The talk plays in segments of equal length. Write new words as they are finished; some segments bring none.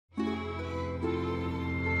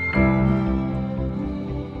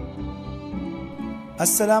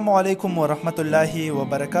السلام علیکم ورحمت الله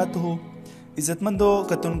وبرکاته. عزتمندو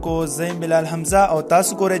کتونکو زیم بلال حمزه او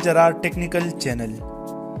تاسو ګورئ جرار ټیکنیکل چینل.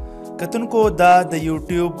 کتونکو دا د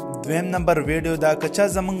یوټیوب دویم نمبر ویډیو دا کچا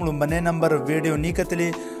زمونږ لومبنی نمبر ویډیو نی کتلی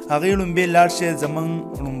هغې لومبې لاړ شئ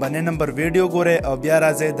زمونږ لومبنی نمبر ویډیو ګورئ او بیا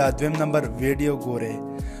راځئ دا دویم نمبر ویډیو ګورئ.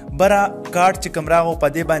 بره کارت چې کوم راغو په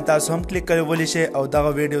دې باندې تاسو هم کلیک کولی شئ او دغه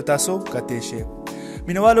ویډیو تاسو کتی شئ.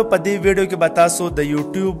 مینوالو په دې ویډیو کې به تاسو د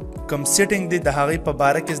یوټیوب کوم سیټینګ دی د هغې په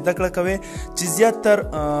باره کې زده کړه کوئ چې زیاتر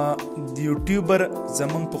د یوټیوبر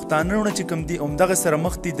زمونږ پښتانه چې کوم دي همدغه سره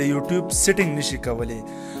مخ دي د یوټیوب سیټینګ نشي کولی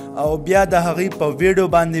او بیا د هغې په ویډیو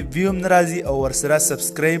باندې ویو هم نه راځي او ورسره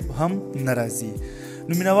سبسکرایب هم نه راځي.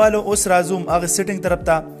 نو مینوالو اوس راځو هغه سیټینګ طرف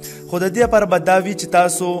ته. خو د دې لپاره به دا وي چې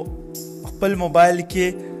تاسو خپل موبایل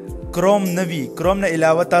کې کروم نه وي، کروم نه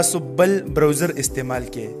علاوه تاسو بل براوزر استعمال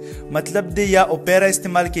کې، مطلب دی یا اوپیرا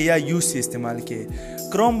استعمال کې یا یوسی استعمال کې.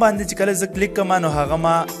 کروم باندې چې کله زه کلیک کوم نو هغه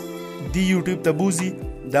ما دی یوټیوب ته بوزي،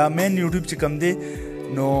 دا مین یوټیوب چې کوم دی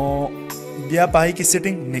نو بیا په هغې کې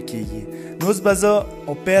سیټینګ نه کیږي. نو اوس به زه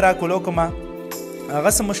اوپیرا کولو کوم،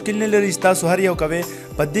 هغه څه مشکل نه لري چې تاسو هر یو کوئ.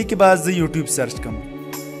 په دې کې به زه یوټیوب سرچ کوم.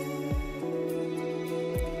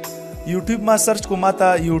 یوټیوب ما سرچ کوم، ما ته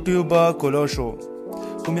یوټیوب کولو شو.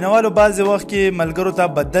 خو مینوالو بعضې وخت کې ملګرو ته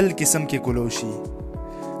بدل قسم کې کولو شي،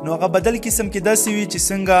 نو هغه بدل قسم کې داسې وي چې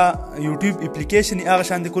څنګه یوټیوب اپلیکیشن یې هغه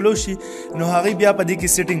شان د کولو شي، نو هغې بیا په دې کې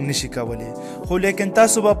سیټینګ نشي کولی. خو لیکن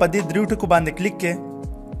تاسو به په دې دریو ټکو باندې کلیک کړئ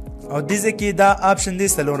او دې ځای کې دا آپشن دی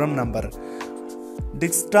 4 نمبر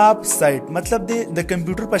ډیسکټاپ سایټ، مطلب دی د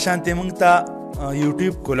کمپیوټر په شانتې موږ ته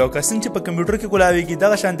یوټیوب کولو که څنګه چې په کمپیوټر کې کولاویږي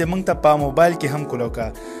دغه شانتې موږ ته په موبایل کې هم کولو که.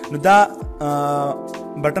 نو دا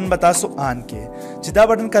بټن به تاسو آن کې، چې دا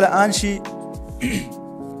بټن کله آن شي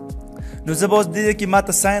نو زه به اوس دې کې ما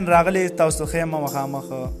ته ساین راغلی تاسو ښیم مخامخ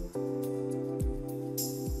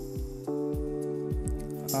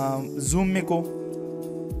زوم مې کو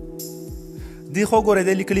دی خو ګورئ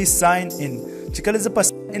دی لیکلي ساین ان. چې کله زه په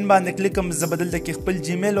ساین ان باندې کلیک کوم زه به دلته کې خپل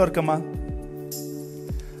جیمیل ورکوم.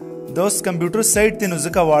 دا اوس کمپیوټر سایټ دی نو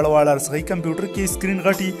ځکه واړه واړه ارڅغی کمپیوټر کې سکرین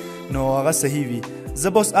غټي نو هغه صحیح وي. زه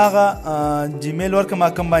به اوس هغه جیمیل ورکوم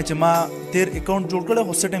کوم باندې چې ما تیر اکاونټ جوړ کړی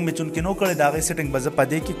خو سیټینګ مې چونکې نو کړی د هغې سیټینګ به زه په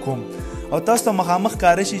دې کې کوم او تاسو ته مخامخ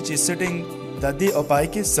ښکاره شي چې سیټینګ د دې او په هغې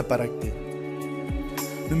کې څه فرق دی.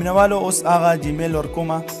 نو مینوالو اوس هغه جیمیل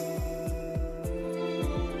ورکومه.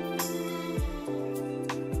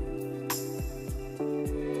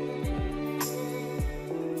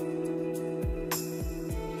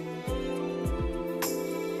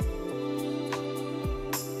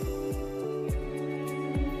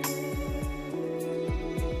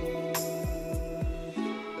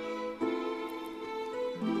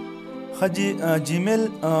 خجی جیمیل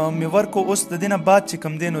می ورکو. اوس د دې نه بعد چې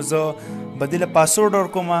کوم دی نو زه به دې له پاسورډ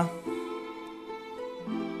ورکوم.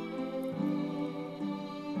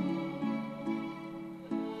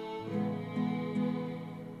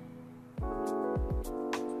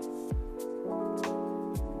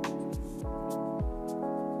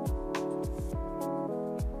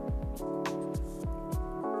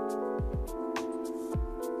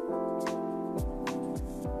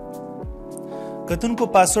 کتونکو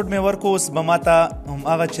پاسورډ مې ورکو، اوس به ما ته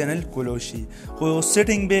هماغه چینل کولو شي خو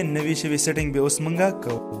سیټینګ به نوي شوي سیټینګ به اوس مونږ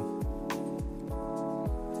کوو.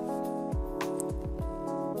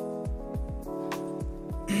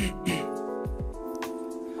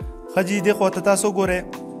 ښه جي دې خوا ته تاسو ګورئ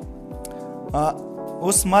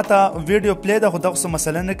اوس ما ته ویډیو پلی ده خو دغه څه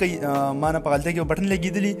مسله نه کوي. ما نه په غلطۍ کې بټن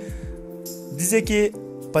لګېدلي دې ځای کې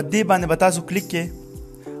په دې باندې به تاسو کلیک کړئ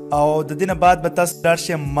او د دې نه بعد به تاسو لاړ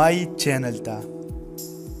شئ مای چینل ته.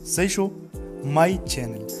 صحیح شو مای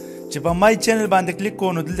چینل. چې په مای چینل باندې کلیک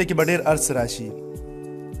کوو نو دلته کې به ډېر ارڅ راشي.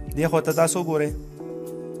 دې خوا ته تاسو ګورئ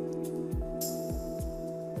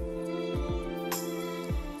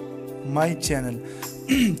مای چینل.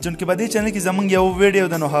 چونکې په دې چینل کې زمونږ یو ویډیو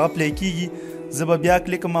ده نو هغه پلی کیږي. زه به بیا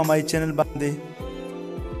کلیک کوم مای چینل باندې.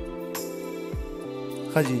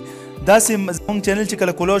 ښه جي داسې زمونږ چینل چې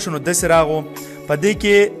کله کولو شو نو داسې راغو. په دې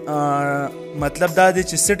کې مطلب دا دی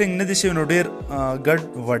چې سیټینګ نه دی شوی نو ډېر ګډ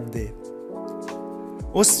وډ دی.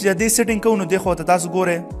 اوس چې دې سیټینګ کوو نو دې خوا ته تاسو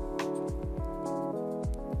ګورئ.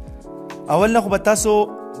 اول نه خو به تاسو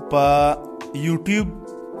په یوټیوب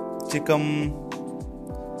چې کوم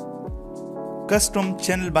کسټم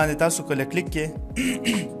چینل باندې تاسو کله کلیک کړئ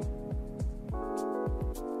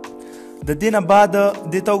د دې نه بعد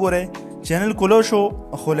دې ته وګورئ چینل کولو شو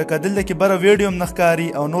خو لکه دلته کې بره ویډیو هم نه ښکاري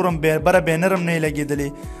او نور هم بره بینر هم نه یې لګېدلی.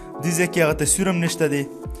 دې ځای کې هغه تصویر هم نشته دی.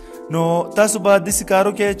 نو تاسو به داسې کار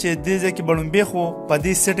وکړئ چې دې ځای کې به لومبې خو په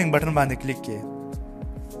دې سیټینګ بټن باندې کلیک کړئ.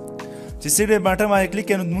 چې سیټینګ بټن باندې کلیک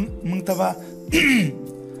کړئ نو موږ ته به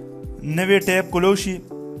نوی ټیب کولو شي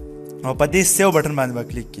او په دې سیو بټن باندې به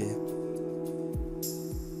کلیک کړئ.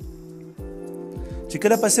 چې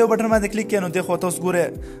کله په سیو بټن باندې کلیک کړئ نو دې خوا ته اوس ګورئ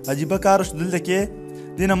عجیبه کار وشو. دلته کې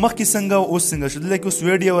دې نه مخکې څنګه اوس څنګه شو. دلته کې اوس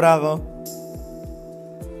ویډیو راغه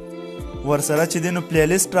ورسره چې دی نو پلی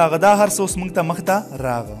لیسټ راغه. دا هر څه اوس موږ ته مخ ته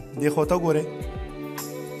راغه. دې خوا ته ګورئ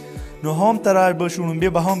نو هوم ته رابه شو. لومبې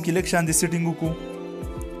به هوم کې لږ شاندې سیټینګ وکړو.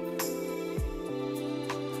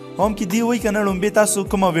 هوم کې دی وایي که نه لومبې تاسو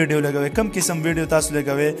کومه ویډیو لګوئ کوم قسم ویډیو تاسو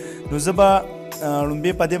لګوئ نو زه به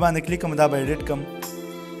لومبې په دې باندې کلیک کوم. دا به ایډیټ کوم.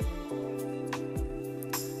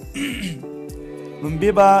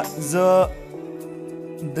 لومبې به زه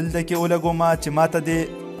دلته کې ولګوم چې ماته د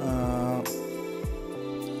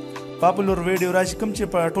پاپولر ویډیو راشي کوم چې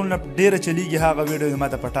په ټول نه ډېره چلیږي هغه ویډیو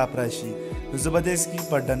ماته په ټاپ راشي نو زه به دې کې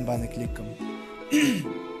په ډن باندې کلیک کوم.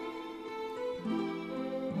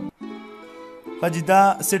 حاجی دا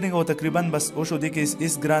سیټینګ او تقریبا بس وشو. دې کې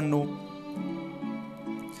هیڅ ګران نو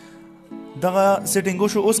دغه سیټینګ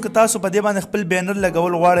وشو. اوس که تاسو په دې باندې خپل بینر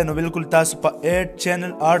لګول غواړئ نو بالکل تاسو په ایډ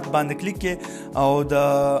چینل آرټ باندې کلیک کړئ او د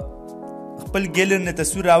خپل ګیلری نه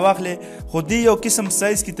تصویر راواخلئ. خو دې یو قسم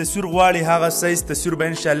سایز کې تصویر غواړي هغه سایز تصویر به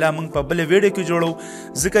انشاءالله موږ په بله ویډیو کې جوړو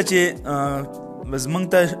ځکه چې زموږ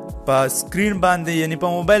ته په سکرین باندې یعنی په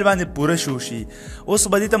موبایل باندې پوره شو شي. اوس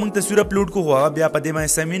به دې ته موږ تصویر اپلوډ کړو خو هغه بیا په دې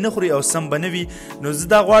باندې سمې نه خوري او سم به نه وي. نو زه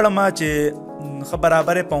دا غواړم چې ښه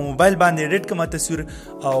برابر په موبایل باندې ایډیټ کړم تصویر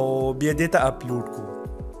او بیا دې ته اپلوډ کړو.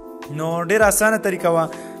 نو ډېره اسانه طریقه وه.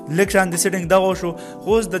 لږ شان د سیټینګ دغه وشو. خو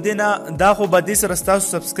اوس د دې نه دا خو به دې سره ستاسو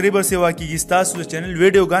سبسکرایبر سیوا کېږي ستاسو د چینل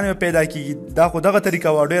ویډیوګانې به پیدا کېږي. دا خو دغه طریقه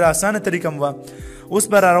وه ډېره اسانه طریقه م وه. اوس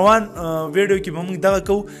به را روان ویډیو کې به موږ دغه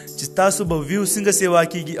کوو چې ستاسو به ویو څنګه سیوا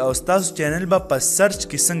کېږي او ستاسو چینل به په سرچ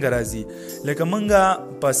کې څنګه راځي. لکه موږ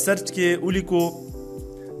په سرچ کې ولیکو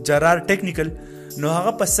جرار ټیکنیکل نو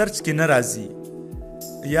هغه په سرچ کې نه راځي.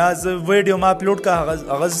 یا زه ویډیو ما اپلوډ کا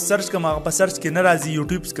هغه سرچ کوم هغه په سرچ کې نه راځي.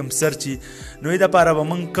 یوټیوب کوم سرچ نو دې لپاره به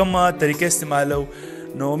موږ کومه طریقه استعمالو.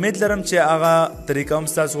 نو امید لرم چې هغه طریقه هم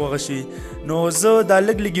ستاسو خوښه شي. نو زه دا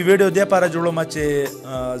لږ لږې ویډیو دې لپاره جوړوم چې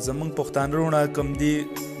زموږ پښتانه وروڼه کوم دي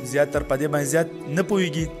زیاتر په دې باندې زیات نه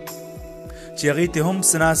پوهېږي چې هغوی ته هم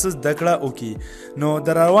څه نه څه زده کړه وکړي. نو د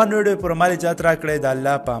روان ویډیو پر مال اجازت راکړئ. د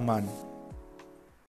الله په امان.